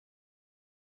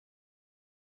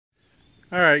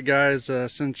Alright guys,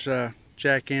 since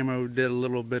Jack Ammo did a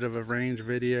little bit of a range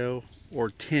video, or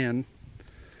 10,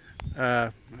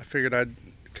 I figured I'd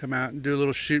come out and do a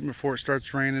little shooting before it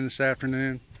starts raining this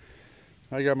afternoon.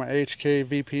 I got my HK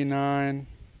VP9,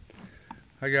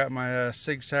 I got my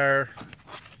Sig Sauer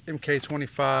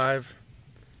MK25,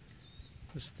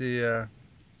 this is the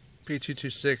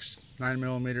P226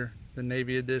 9mm, the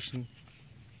Navy edition.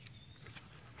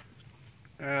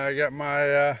 I got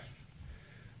my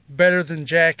Better Than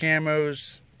Jack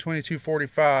Ammo's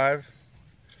 2245.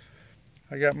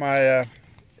 I got my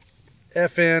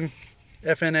FNX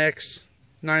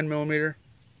 9mm.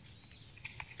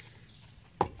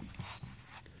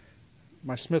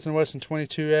 My Smith & Wesson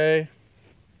 22A,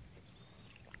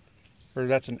 or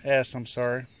that's an S, I'm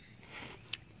sorry.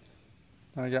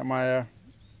 I got my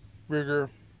Ruger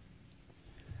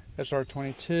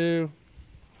SR22,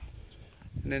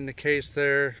 and in the case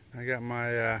there I got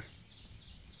my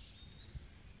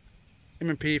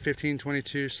M&P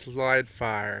 1522 slide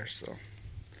fire. So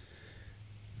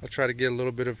I'll try to get a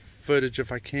little bit of footage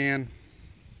if I can.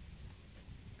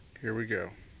 Here we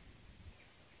go.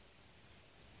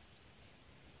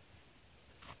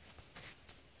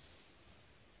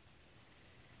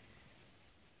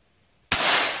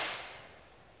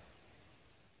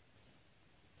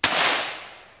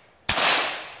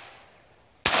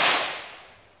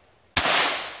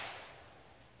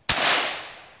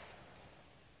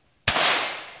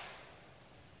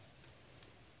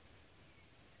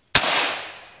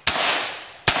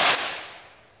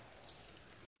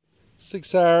 Sig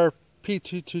Sauer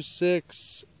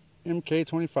P226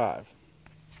 MK25.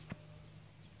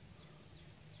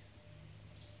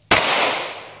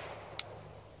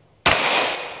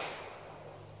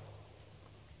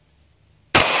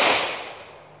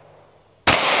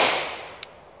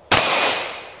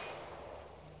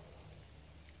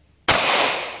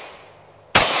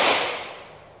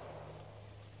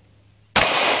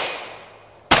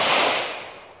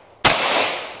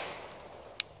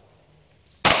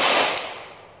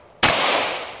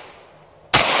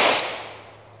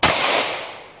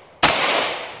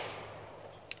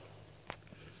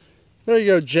 There you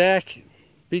go, Jack.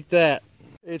 Beat that.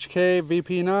 HK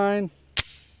VP9.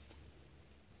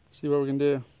 See what we can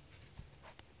do.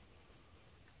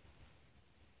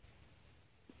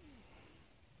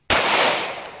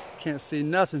 Can't see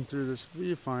nothing through this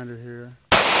viewfinder here.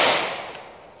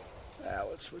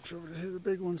 Let's switch over to the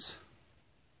big ones.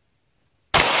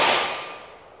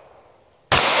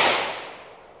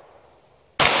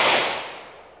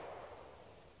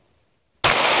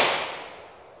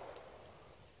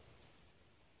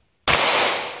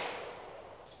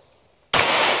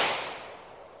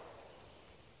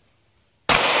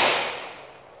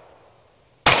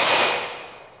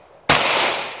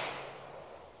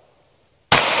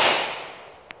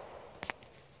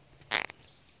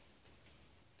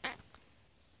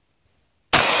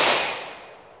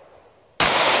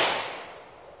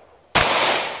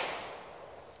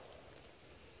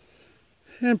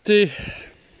 Empty.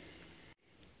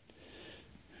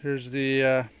 Here's the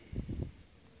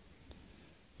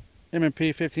M&P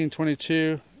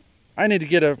 1522. I need to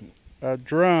get a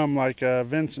drum like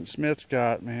Vincent Smith's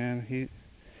got, man.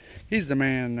 He's the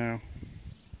man now.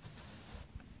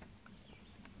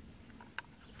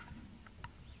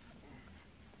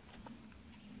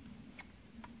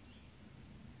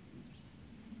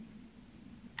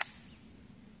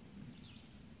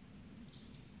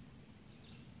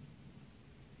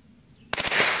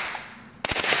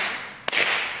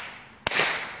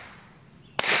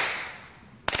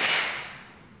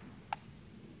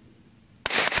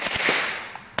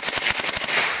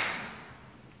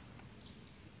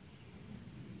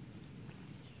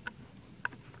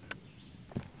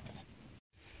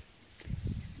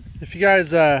 If you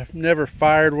guys never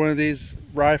fired one of these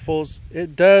rifles,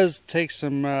 it does take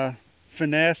some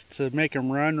finesse to make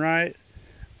them run right.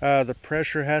 The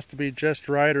pressure has to be just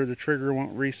right or the trigger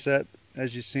won't reset,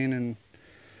 as you've seen in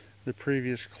the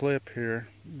previous clip here.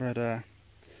 But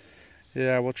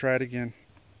yeah, we'll try it again.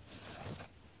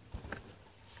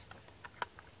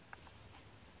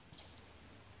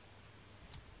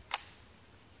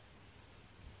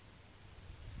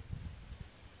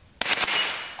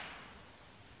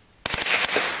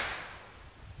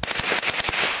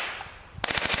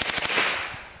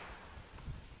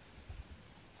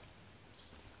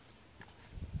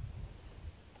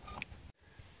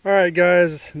 Alright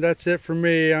guys, that's it for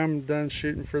me. I'm done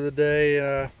shooting for the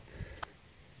day.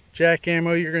 Jack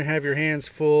Ammo, you're going to have your hands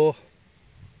full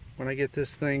when I get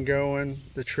this thing going.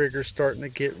 The trigger's starting to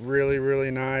get really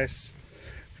nice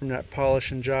from that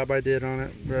polishing job I did on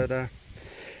it. But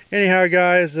anyhow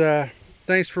guys,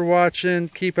 Thanks for watching.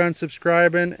 Keep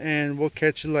unsubscribing, and we'll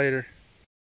catch you later.